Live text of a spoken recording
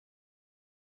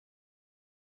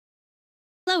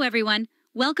Hello everyone,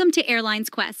 welcome to Airlines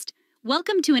Quest.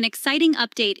 Welcome to an exciting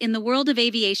update in the world of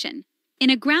aviation. In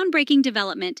a groundbreaking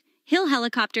development, Hill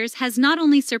Helicopters has not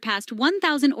only surpassed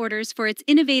 1,000 orders for its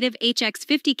innovative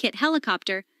HX-50 kit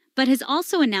helicopter, but has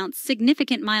also announced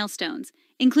significant milestones,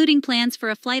 including plans for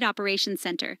a flight operations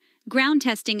center, ground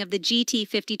testing of the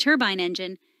GT50 turbine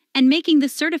engine, and making the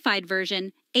certified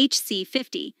version,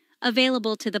 HC50,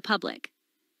 available to the public.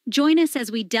 Join us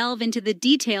as we delve into the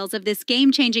details of this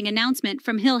game-changing announcement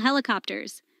from Hill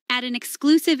Helicopters. At an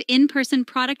exclusive in-person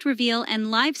product reveal and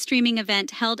live streaming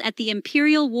event held at the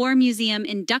Imperial War Museum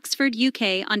in Duxford,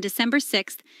 UK on December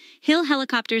 6th, Hill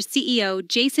Helicopters CEO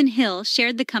Jason Hill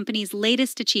shared the company's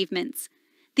latest achievements.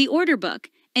 The order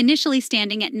book, initially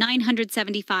standing at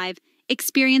 975,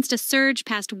 experienced a surge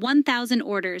past 1,000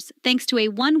 orders thanks to a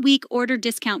one-week order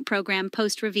discount program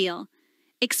post-reveal.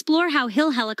 Explore how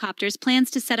Hill Helicopters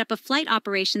plans to set up a flight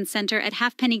operations center at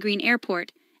Halfpenny Green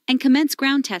Airport and commence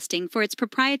ground testing for its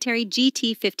proprietary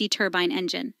GT50 turbine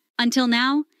engine. Until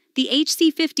now, the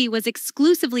HC50 was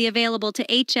exclusively available to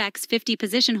HX50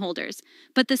 position holders,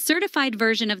 but the certified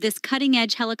version of this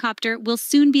cutting-edge helicopter will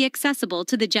soon be accessible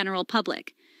to the general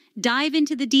public. Dive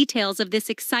into the details of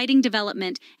this exciting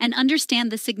development and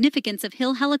understand the significance of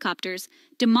Hill Helicopters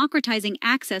democratizing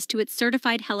access to its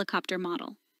certified helicopter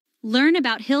model. Learn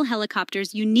about Hill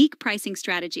Helicopters' unique pricing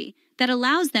strategy that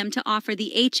allows them to offer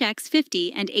the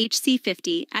HX50 and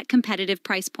HC50 at competitive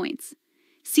price points.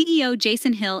 CEO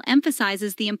Jason Hill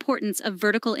emphasizes the importance of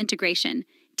vertical integration,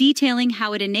 detailing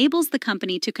how it enables the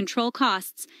company to control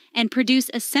costs and produce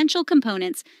essential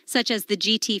components such as the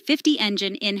GT50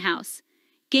 engine in-house.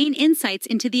 Gain insights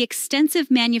into the extensive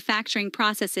manufacturing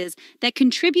processes that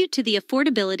contribute to the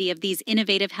affordability of these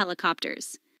innovative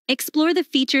helicopters. Explore the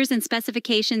features and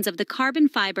specifications of the carbon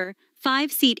fiber,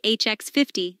 5-seat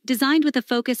HX50 designed with a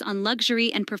focus on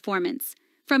luxury and performance.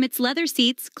 From its leather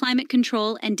seats, climate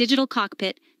control, and digital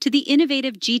cockpit to the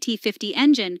innovative GT50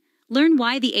 engine, learn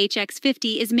why the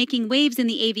HX50 is making waves in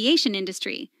the aviation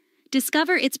industry.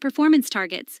 Discover its performance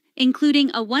targets, including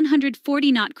a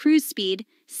 140-knot cruise speed,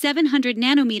 700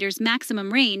 nanometers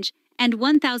maximum range, and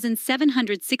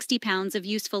 1,760 pounds of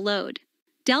useful load.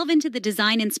 Delve into the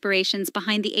design inspirations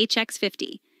behind the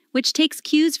HX50, which takes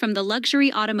cues from the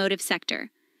luxury automotive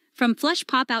sector. From flush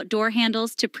pop-out door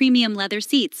handles to premium leather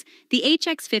seats, the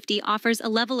HX50 offers a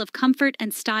level of comfort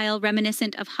and style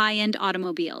reminiscent of high-end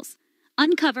automobiles.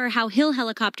 Uncover how Hill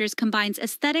Helicopters combines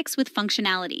aesthetics with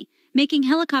functionality, making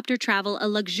helicopter travel a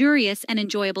luxurious and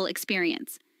enjoyable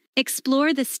experience.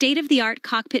 Explore the state-of-the-art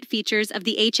cockpit features of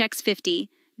the HX50,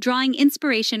 drawing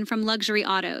inspiration from luxury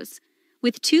autos.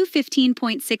 With two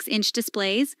 15.6-inch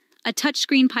displays, a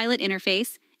touchscreen pilot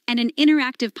interface, and an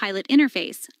interactive pilot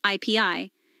interface,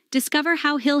 IPI, discover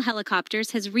how Hill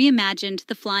Helicopters has reimagined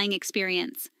the flying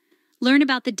experience. Learn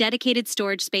about the dedicated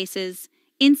storage spaces,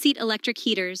 in-seat electric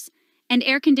heaters, and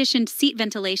air-conditioned seat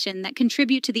ventilation that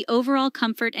contribute to the overall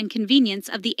comfort and convenience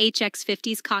of the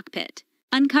HX50's cockpit.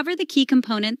 Uncover the key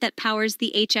component that powers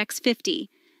the HX50,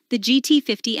 the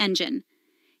GT50 engine.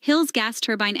 Hill's gas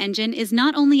turbine engine is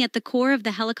not only at the core of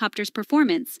the helicopter's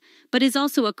performance, but is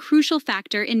also a crucial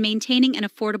factor in maintaining an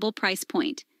affordable price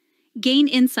point. Gain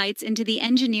insights into the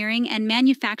engineering and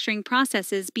manufacturing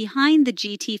processes behind the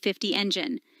GT50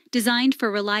 engine, designed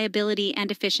for reliability and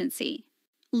efficiency.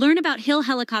 Learn about Hill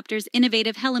Helicopters'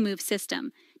 innovative Helimove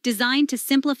system, designed to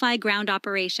simplify ground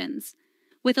operations.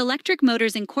 With electric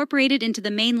motors incorporated into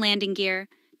the main landing gear,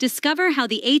 discover how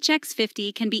the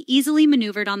HX50 can be easily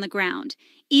maneuvered on the ground,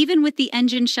 even with the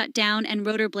engine shut down and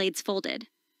rotor blades folded.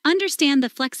 Understand the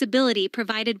flexibility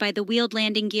provided by the wheeled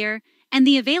landing gear and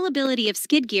the availability of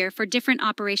skid gear for different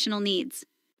operational needs.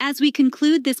 As we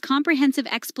conclude this comprehensive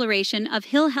exploration of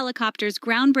Hill Helicopters'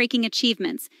 groundbreaking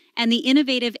achievements and the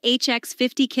innovative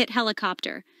HX50 kit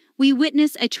helicopter, we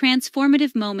witness a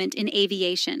transformative moment in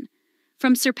aviation.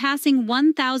 From surpassing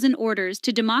 1,000 orders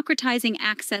to democratizing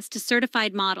access to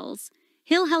certified models,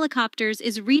 Hill Helicopters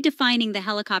is redefining the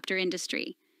helicopter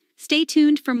industry. Stay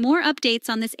tuned for more updates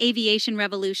on this aviation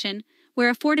revolution,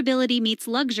 where affordability meets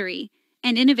luxury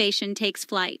and innovation takes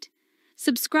flight.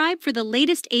 Subscribe for the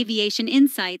latest aviation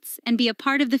insights and be a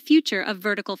part of the future of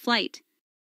vertical flight.